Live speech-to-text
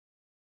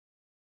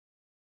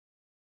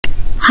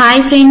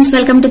Hi friends,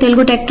 welcome to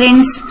Telugu tech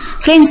trends.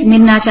 Friends,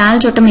 మీరు నా channel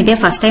చూడటం ఇదే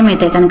ఫస్ట్ టైం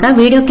అయితే కనుక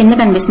వీడియో కింద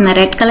కనిపిస్తున్న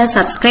red colour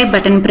subscribe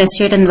button press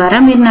చేయడం ద్వారా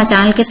మీరు నా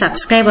ఛానల్ కి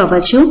సబ్స్క్రైబ్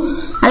అవ్వచ్చు.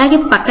 అలాగే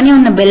పక్కనే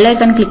ఉన్న బెల్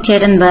ఐకాన్ క్లిక్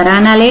చేయడం ద్వారా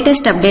నా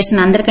లేటెస్ట్ అప్డేట్స్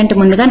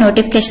అందరికంటే ముందుగా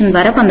నోటిఫికేషన్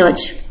ద్వారా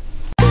పొందవచ్చు.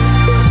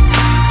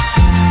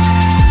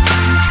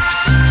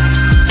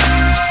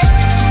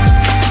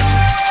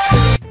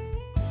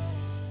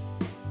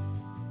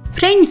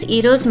 ఫ్రెండ్స్, ఈ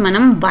రోజు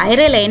మనం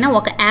వైరల్ అయిన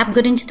ఒక యాప్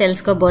గురించి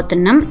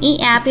తెలుసుకోబోతున్నాం. ఈ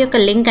యాప్ యొక్క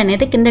లింక్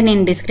అనేది కింద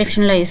నేను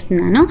డిస్క్రిప్షన్ లో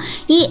ఇస్తున్నాను.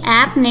 ఈ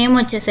యాప్ నేమ్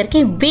వచ్చేసరికి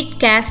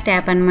విడ్కాస్ట్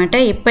యాప్ అన్నమాట.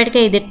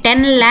 ఇప్పటికే ఇది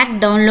 10 lakh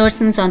డౌన్లోడ్స్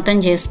ని సొంతం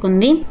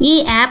చేసుకుంది. ఈ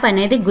యాప్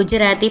అనేది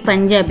గుజరాతీ,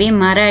 పంజాబీ,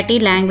 మరాఠీ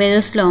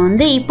లాంగ్వేజెస్ లో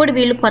ఉంది. ఇప్పుడు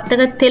వీళ్ళు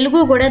కొత్తగా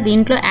తెలుగు కూడా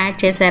దీంట్లో యాడ్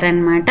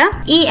చేశారనమాట.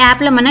 ఈ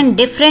యాప్ లో మనం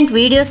డిఫరెంట్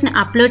వీడియోస్ ని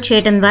అప్లోడ్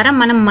చేయడం ద్వారా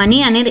మనం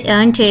మనీ అనేది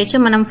ఎర్న్ చేయొచ్చు.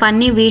 మనం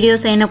ఫన్నీ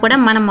వీడియోస్ అయినా కూడా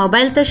మన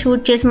మొబైల్ తో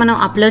షూట్ చేసి మనం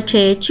అప్లోడ్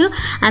చేయొచ్చు.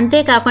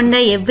 అంతేకాకుండా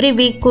ఎవ్రీ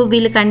వీక్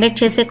వీళ్ళు కండక్ట్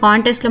చేసే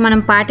కాంటెస్ట్ లో మనం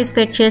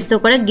పార్టిసిపేట్ చేస్తూ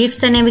కూడా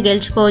గిఫ్ట్స్ అనేవి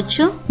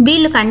గెలుచుకోవచ్చు.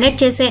 వీళ్ళు కండక్ట్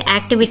చేసే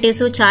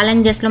యాక్టివిటీస్,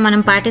 ఛాలెంజెస్ లో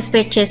మనం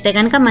పార్టిసిపేట్ చేస్తే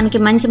గనక మనకి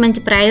మంచి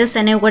మంచి ప్రైజెస్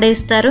అనేవి కూడా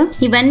ఇస్తారు.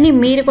 ఇవన్నీ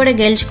మీరు కూడా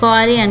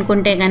గెలుచుకోవాలి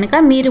అనుకుంటే గనక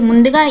మీరు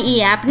ముందుగా ఈ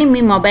యాప్ ని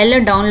మీ మొబైల్లో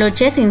డౌన్లోడ్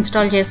చేసి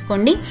ఇన్స్టాల్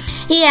చేసుకోండి.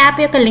 ఈ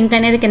యాప్ యొక్క లింక్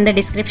అనేది కింద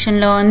డిస్క్రిప్షన్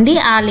లో ఉంది.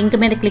 ఆ లింక్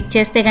మీద క్లిక్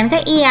చేస్తే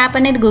గనక ఈ యాప్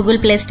అనేది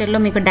గూగుల్ ప్లే స్టోర్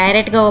లో మీకు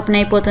డైరెక్ట్ గా ఓపెన్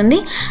అయిపోతుంది.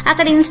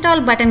 అక్కడ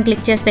ఇన్స్టాల్ బటన్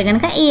క్లిక్ చేస్తే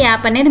గనక ఈ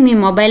యాప్ అనేది మీ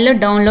మొబైల్లో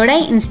డౌన్లోడ్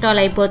అయి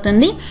ఇన్స్టాల్ అయిపోతుంది.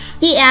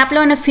 ఈ యాప్ లో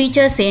ఉన్న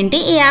ఫీచర్స్ ఏంటి,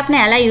 ఈ యాప్ ని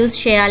ఎలా యూజ్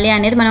చేయాలి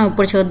అనేది మనం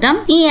ఇప్పుడు చూద్దాం.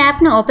 ఈ యాప్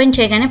ని ఓపెన్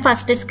చేయగానే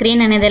ఫస్ట్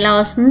స్క్రీన్ అనేది ఎలా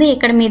వస్తుంది.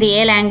 ఇక్కడ మీది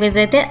ఏ లాంగ్వేజ్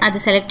అయితే అది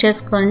సెలెక్ట్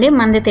చేసుకోండి.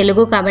 మనది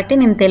తెలుగు కాబట్టి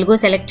నేను తెలుగు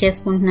సెలెక్ట్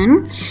చేసుకుంటున్నాను.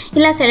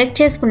 ఇలా సెలెక్ట్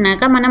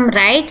చేసుకున్నాక మనం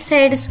రైట్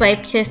సైడ్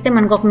స్వైప్ చేస్తే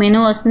మనకు ఒక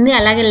మెనూ వస్తుంది.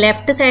 అలాగే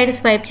లెఫ్ట్ సైడ్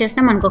స్వైప్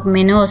చేస్తే మనకు ఒక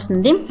మెనూ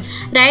వస్తుంది.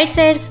 రైట్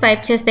సైడ్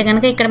స్వైప్ చేస్తే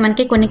కనుక ఇక్కడ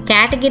మనకి కొన్ని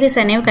కేటగిరీస్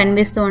అనేవి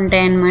కనిపిస్తూ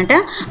ఉంటాయి అన్నమాట.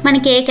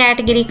 మనకి ఏ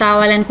కేటగిరీ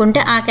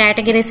కావాలనుకుంటే ఆ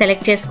కేటగిరీ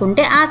సెలెక్ట్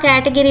చేసుకుంటే ఆ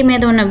కేటగిరీ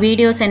మీద ఉన్న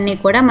వీడియోస్ అన్ని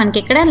కూడా మనకి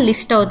ఇక్కడ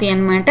లిస్ట్ అవుతాయి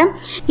అన్నమాట.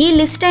 ఈ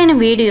లిస్ట్ అయిన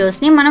వీడియోస్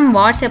ని మనం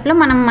వాట్సాప్ లో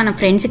మనం మన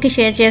ఫ్రెండ్స్ కి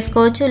షేర్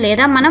చేసుకోవచ్చు,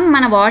 లేదా మనం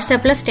మన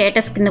వాట్సాప్ లో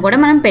స్టేటస్ కింద కూడా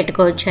మనం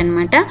పెట్టుకోవచ్చు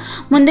అన్నమాట.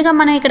 ముందుగా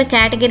మనం ఇక్కడ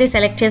కేటగిరీ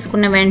సెలెక్ట్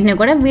చేసుకున్న వెంటనే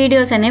కూడా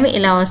వీడియోస్ అనేవి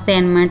ఇలా వస్తాయి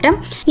అన్నమాట.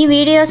 ఈ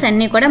వీడియోస్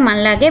అన్ని కూడా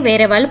మనలాగే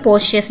వేరే వాళ్ళు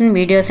పోస్ట్ చేసిన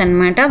వీడియోస్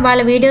అన్నమాట.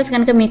 వాళ్ళ వీడియోస్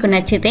కనుక మీకు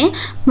నచ్చితే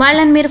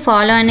వాళ్ళని మీరు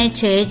ఫాలో అనేది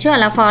చేయొచ్చు.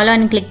 అలా ఫాలో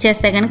అని క్లిక్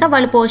చేస్తే కనుక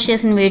వాళ్ళు పోస్ట్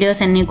చేసిన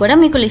వీడియోస్ అన్ని కూడా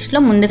మీకు లిస్ట్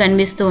లో ముందు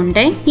కనిపిస్తూ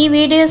ఉంటాయి. ఈ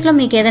వీడియోస్ లో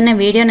మీకు ఏదైనా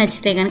వీడియో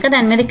నచ్చితే కనుక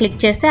దాని మీద క్లిక్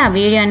చేస్తే ఆ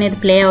వీడియో అనేది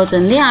ప్లే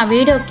అవుతుంది. ఆ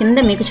వీడియో కింద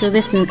మీకు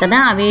చూపిస్తుంది కదా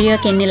ఆ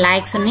వీడియోకి ఎన్ని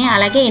లైక్స్ ఉన్నాయి,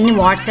 అలాగే ఎన్ని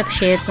వాట్సాప్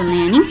షేర్స్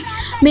ఉన్నాయని.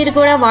 మీరు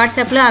కూడా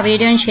వాట్సాప్ లో ఆ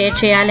వీడియోని షేర్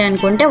చేయాలి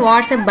అనుకుంటే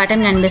వాట్సాప్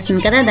బటన్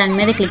కనిపిస్తుంది కదా, దాని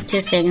మీద క్లిక్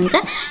చేస్తే కనుక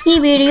ఈ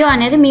వీడియో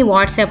అనేది మీ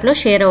వాట్సాప్ లో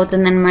షేర్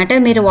అవుతుంది అనమాట.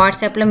 మీరు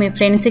వాట్సాప్ లో మీ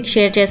ఫ్రెండ్స్ కి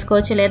షేర్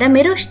చేసుకోవచ్చు, లేదా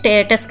మీరు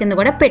స్టేటస్ కింద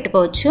కూడా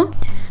పెట్టుకోవచ్చు.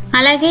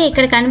 అలాగే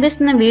ఇక్కడ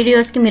కనిపిస్తున్న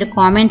వీడియోస్కి మీరు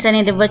కామెంట్స్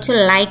అనేది ఇవ్వచ్చు,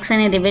 లైక్స్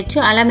అనేది ఇవ్వచ్చు.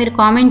 అలా మీరు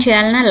కామెంట్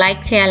చేయాలన్నా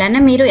లైక్ చేయాలన్నా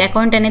మీరు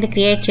అకౌంట్ అనేది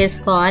క్రియేట్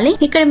చేసుకోవాలి.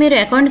 ఇక్కడ మీరు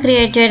అకౌంట్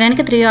క్రియేట్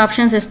చేయడానికి 3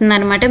 ఆప్షన్స్ ఇస్తుంది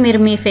అనమాట.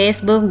 మీరు మీ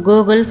ఫేస్బుక్,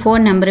 గూగుల్,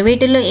 ఫోన్ నెంబర్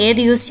వీటిల్లో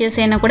ఏది యూస్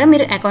చేసైనా కూడా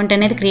మీరు అకౌంట్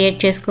అనేది క్రియేట్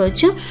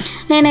చేసుకోవచ్చు.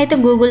 నేనైతే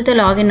గూగుల్తో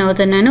లాగిన్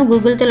అవుతున్నాను.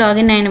 గూగుల్తో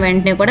లాగిన్ అయిన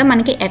వెంటనే కూడా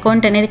మనకి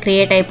అకౌంట్ అనేది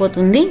క్రియేట్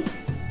అయిపోతుంది.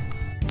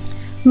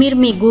 మీరు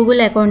మీ గూగుల్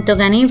అకౌంట్తో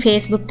కానీ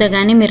ఫేస్బుక్తో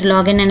కానీ మీరు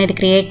లాగిన్ అనేది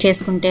క్రియేట్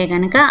చేసుకుంటే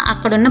కనుక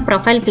అక్కడున్న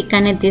ప్రొఫైల్ పిక్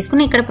అనేది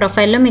తీసుకుని ఇక్కడ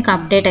ప్రొఫైల్లో మీకు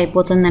అప్డేట్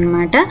అయిపోతుంది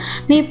అనమాట.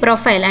 మీ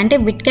ప్రొఫైల్ అంటే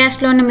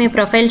విడ్కాస్ట్లో ఉన్న మీ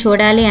ప్రొఫైల్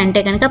చూడాలి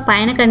అంటే కనుక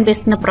పైన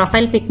కనిపిస్తున్న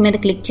ప్రొఫైల్ పిక్ మీద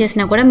క్లిక్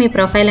చేసినా కూడా మీ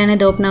ప్రొఫైల్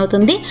అనేది ఓపెన్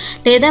అవుతుంది,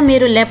 లేదా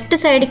మీరు లెఫ్ట్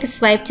సైడ్కి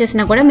స్వైప్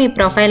చేసినా కూడా మీ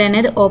ప్రొఫైల్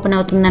అనేది ఓపెన్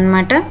అవుతుంది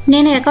అనమాట.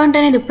 నేను అకౌంట్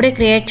అనేది ఇప్పుడే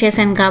క్రియేట్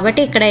చేశాను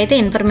కాబట్టి ఇక్కడైతే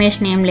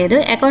ఇన్ఫర్మేషన్ ఏం లేదు.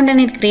 అకౌంట్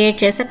అనేది క్రియేట్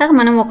చేశాక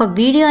మనం ఒక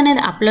వీడియో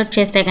అనేది అప్లోడ్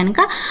చేస్తే కనుక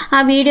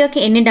ఆ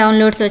వీడియోకి ఎన్ని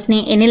డౌన్లోడ్స్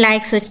వచ్చినాయి, ఎన్ని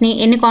లైక్స్ వచ్చినాయి,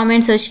 ఎన్ని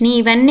కామెంట్స్ వచ్చినాయి,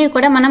 ఇవన్నీ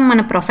కూడా మనం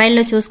మన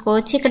ప్రొఫైల్లో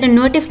చూసుకోవచ్చు. ఇక్కడ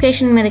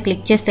నోటిఫికేషన్ మీద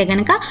క్లిక్ చేస్తే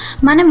కనుక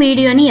మన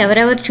వీడియోని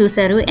ఎవరెవరు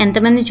చూసారు,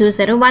 ఎంతమంది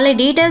చూసారు, వాళ్ళ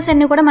డీటెయిల్స్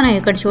అన్ని కూడా మనం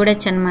ఇక్కడ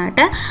చూడొచ్చు అనమాట.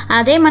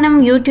 అదే మనం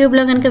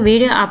యూట్యూబ్లో కనుక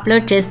వీడియో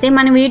అప్లోడ్ చేస్తే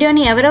మన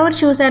వీడియోని ఎవరెవరు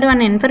చూసారు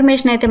అనే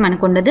ఇన్ఫర్మేషన్ అయితే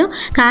మనకు ఉండదు.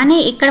 కానీ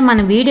ఇక్కడ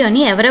మన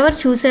వీడియోని ఎవరెవరు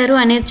చూసారు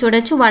అనేది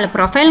చూడొచ్చు, వాళ్ళ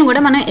ప్రొఫైల్ని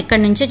కూడా మనం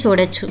ఇక్కడ నుంచే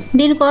చూడొచ్చు.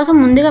 దీనికోసం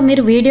ముందుగా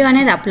మీరు వీడియో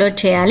అనేది అప్లోడ్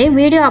చేయాలి.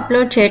 వీడియో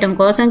అప్లోడ్ చేయడం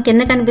కోసం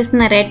కింద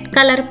కనిపిస్తున్న రెడ్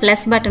కలర్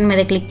ప్లస్ బటన్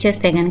మీద క్లిక్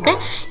చేస్తే కనుక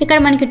ఇక్కడ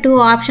మనకి 2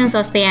 ఆప్షన్స్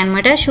వస్తాయి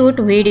అనమాట. షూట్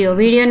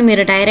వీడియోని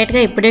మీరు డైరెక్ట్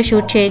గా ఇప్పుడే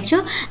షూట్ చేయొచ్చు,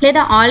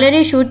 లేదా ఆల్రెడీ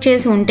షూట్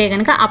చేసి ఉంటే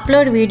కనుక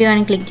అప్లోడ్ వీడియో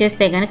అని క్లిక్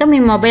చేస్తే కనుక మీ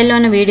మొబైల్లో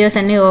ఉన్న వీడియోస్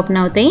అన్ని ఓపెన్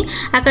అవుతాయి.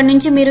 అక్కడ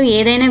నుంచి మీరు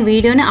ఏదైనా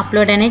వీడియోని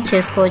అప్లోడ్ అనేది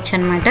చేసుకోవచ్చు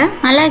అనమాట.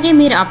 అలాగే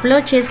మీరు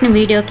అప్లోడ్ చేసిన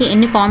వీడియోకి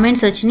ఎన్ని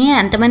కామెంట్స్ వచ్చినాయి,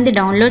 ఎంతమంది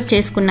డౌన్లోడ్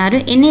చేసుకున్నారు,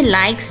 ఎన్ని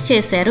లైక్స్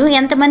చేశారు,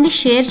 ఎంతమంది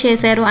షేర్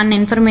చేశారు అన్న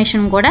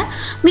ఇన్ఫర్మేషన్ కూడా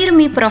మీరు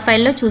మీ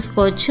ప్రొఫైల్లో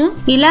చూసుకోవచ్చు.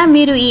 ఇలా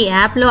మీరు ఈ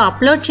యాప్ లో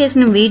అప్లోడ్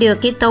చేసిన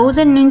వీడియోకి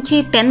 1000 నుంచి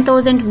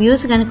 10,000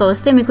 వ్యూస్ కనుక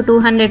వస్తే మీకు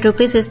 200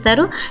 రూపీస్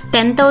ఇస్తారు.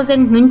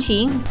 10,000 నుంచి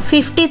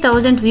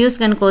 50,000 వ్యూస్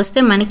కనుక వస్తే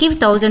మనకి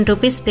 1000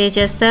 రూపీస్ పే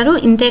చేస్తారు.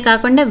 ఇంతే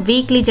కాకుండా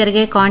వీక్లీ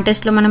జరిగే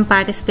కాంటెస్ట్ లో మనం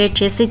పార్టిసిపేట్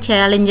చేసి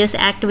ఛాలెంజెస్,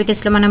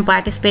 యాక్టివిటీస్ లో మనం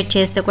పార్టిసిపేట్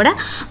చేస్తే కూడా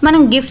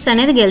మనం గిఫ్ట్స్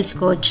అనేది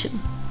గెలుచుకోవచ్చు.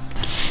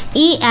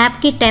 ఈ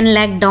యాప్కి 10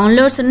 lakh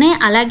డౌన్లోడ్స్ ఉన్నాయి,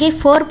 అలాగే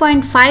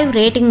 4.5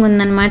 రేటింగ్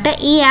ఉందన్నమాట.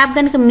 ఈ యాప్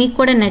కనుక మీకు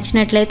కూడా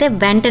నచ్చినట్లయితే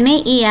వెంటనే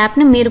ఈ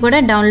యాప్ని మీరు కూడా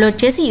డౌన్లోడ్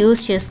చేసి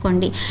యూజ్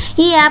చేసుకోండి.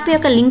 ఈ యాప్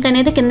యొక్క లింక్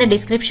అనేది కింద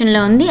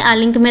డిస్క్రిప్షన్లో ఉంది. ఆ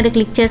లింక్ మీద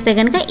క్లిక్ చేస్తే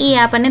కనుక ఈ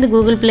యాప్ అనేది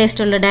గూగుల్ ప్లే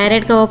స్టోర్లో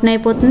డైరెక్ట్గా ఓపెన్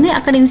అయిపోతుంది.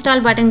 అక్కడ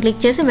ఇన్స్టాల్ బటన్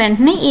క్లిక్ చేసి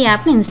వెంటనే ఈ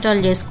యాప్ని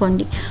ఇన్స్టాల్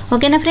చేసుకోండి.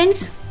 ఓకేనా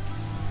ఫ్రెండ్స్?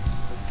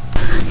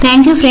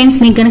 Thank you friends.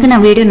 మీకు కనుక నా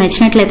వీడియో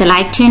నచ్చినట్లయితే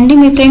లైక్ చేయండి,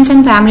 మీ ఫ్రెండ్స్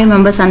అండ్ ఫ్యామిలీ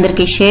మెంబర్స్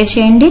అందరికీ షేర్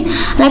చేయండి.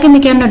 అలాగే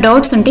మీకు ఏమైనా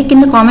డౌట్స్ ఉంటే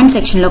కింద కామెంట్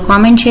సెక్షన్లో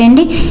కామెంట్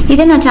చేయండి.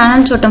 ఇదే నా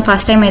ఛానల్ చూడటం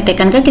ఫస్ట్ టైం అయితే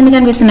కనుక కింద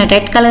కనిపిస్తున్న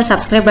red colour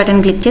subscribe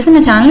button click చేసి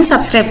నా ఛానల్ని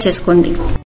సబ్స్క్రైబ్ చేసుకోండి.